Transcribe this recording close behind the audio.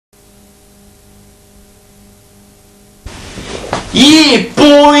Yeah,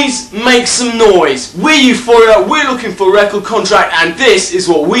 boys, make some noise. We're U4RIA, we're looking for a record contract, and this is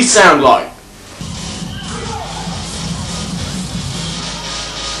what we sound like.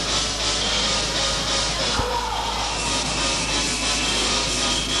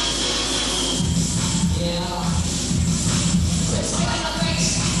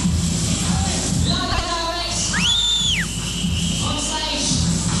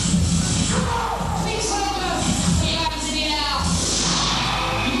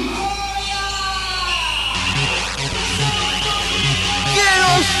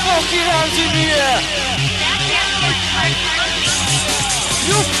 Fucking hands in the air!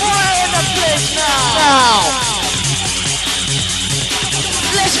 U4RIA in the place now!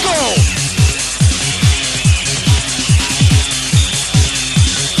 Let's go!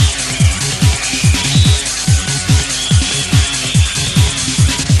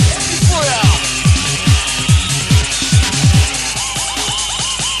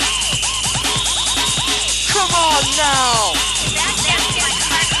 Come on now!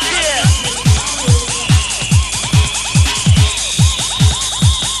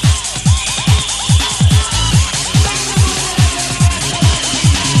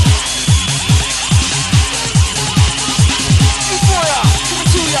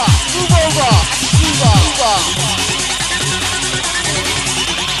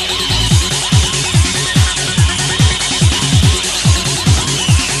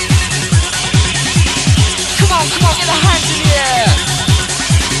 Come on, get the hands in the air!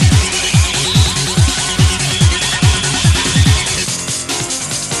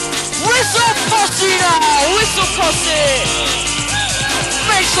 Whistle posse now! Whistle posse!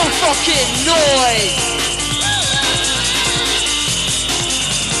 Make some fucking noise!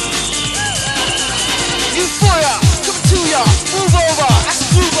 U4RIA, coming to ya! Move over! That's a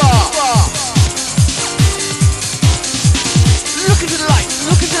groover! Look into the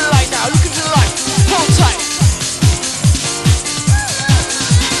light now! Look into the light! Hold tight!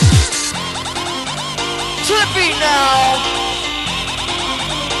 To the beat now!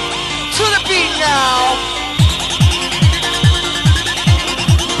 To the beat now!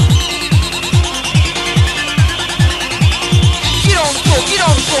 Get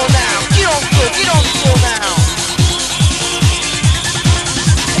on the floor now! Get on the floor now!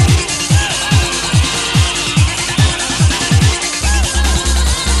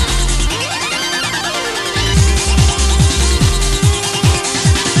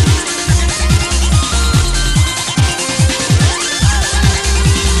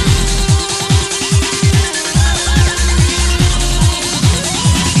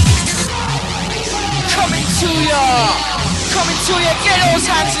 Coming to ya, get those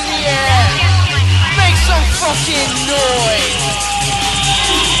hands in the air. Make some fucking noise.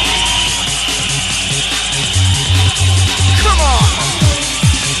 Come on.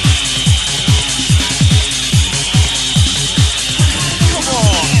 Come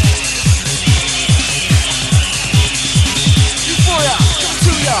on. U4RIA, come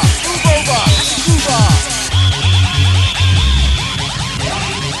to ya, move over, that's a groover.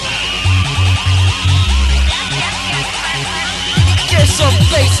 Get some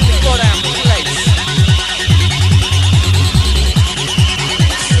bass in the goddamn place.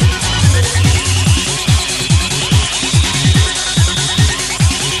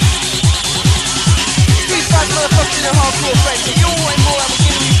 Three five motherfuckers in a hardcore frenzy. You all want more and we're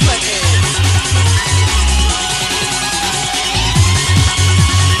giving you plenty.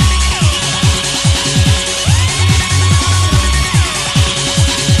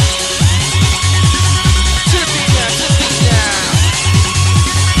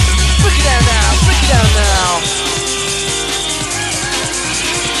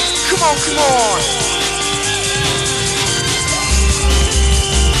 Come on!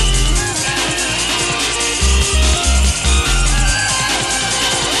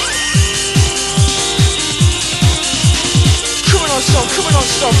 Coming on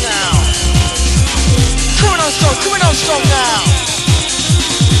strong now! Coming on strong now!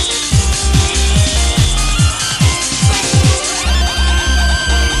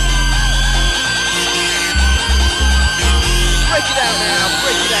 Break it down now,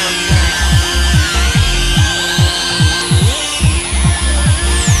 break it down now!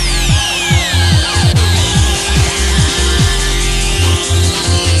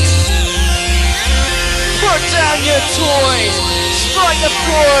 Put down your toys! Strike the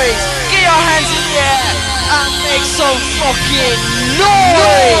boys! Get your hands in the air and make some fucking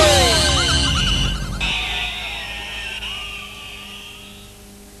noise!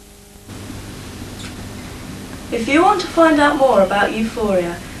 If you want to find out more about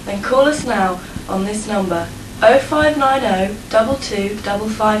U4RIA, then call us now on this number 0590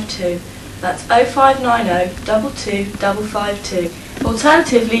 22552. That's 0590 22552.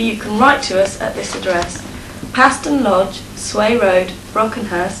 Alternatively, you can write to us at this address: Paston Lodge, Sway Road,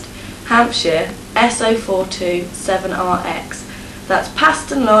 Brockenhurst, Hampshire, SO42 7RX. That's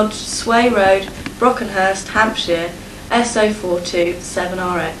Paston Lodge, Sway Road, Brockenhurst, Hampshire, SO42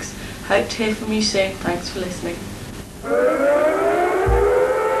 7RX. Hope to hear from you soon. Thanks for listening.